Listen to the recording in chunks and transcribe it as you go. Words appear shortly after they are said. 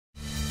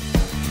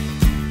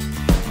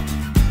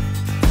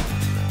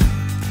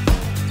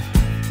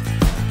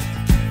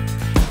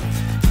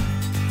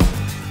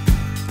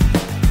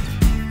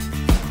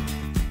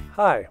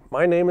Hi,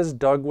 my name is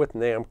Doug with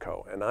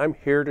NAMCO, and I'm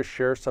here to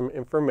share some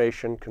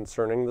information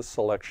concerning the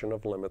selection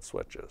of limit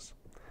switches.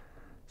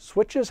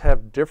 Switches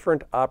have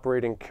different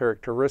operating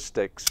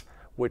characteristics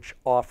which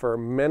offer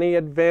many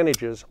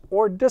advantages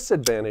or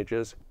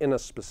disadvantages in a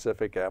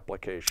specific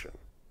application.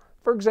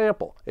 For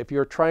example, if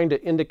you're trying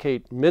to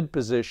indicate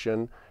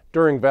mid-position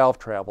during valve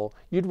travel,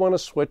 you'd want to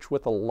switch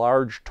with a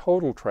large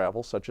total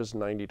travel, such as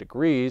 90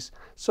 degrees,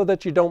 so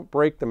that you don't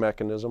break the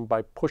mechanism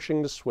by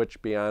pushing the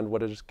switch beyond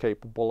what it is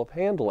capable of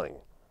handling.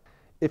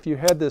 If you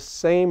had this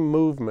same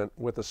movement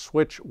with a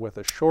switch with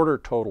a shorter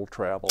total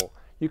travel,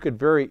 you could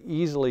very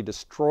easily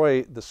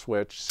destroy the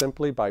switch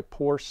simply by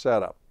poor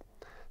setup,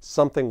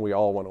 something we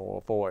all want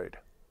to avoid.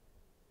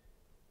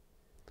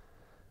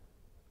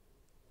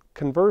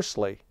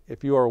 Conversely,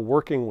 if you are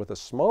working with a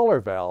smaller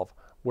valve,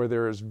 where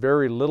there is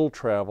very little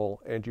travel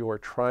and you are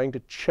trying to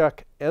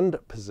check end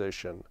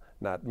position,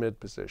 not mid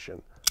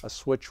position, a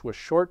switch with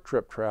short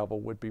trip travel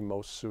would be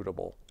most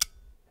suitable.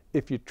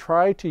 If you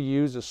try to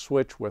use a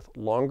switch with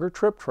longer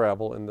trip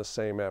travel in the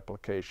same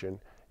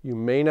application, you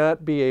may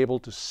not be able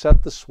to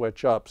set the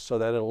switch up so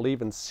that it'll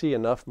even see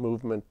enough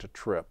movement to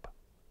trip.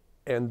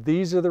 And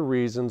these are the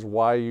reasons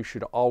why you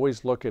should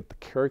always look at the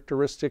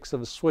characteristics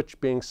of a switch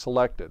being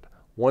selected.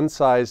 One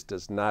size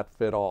does not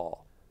fit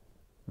all.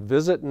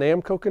 Visit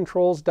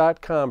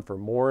NAMCOcontrols.com for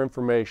more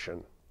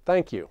information.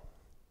 Thank you.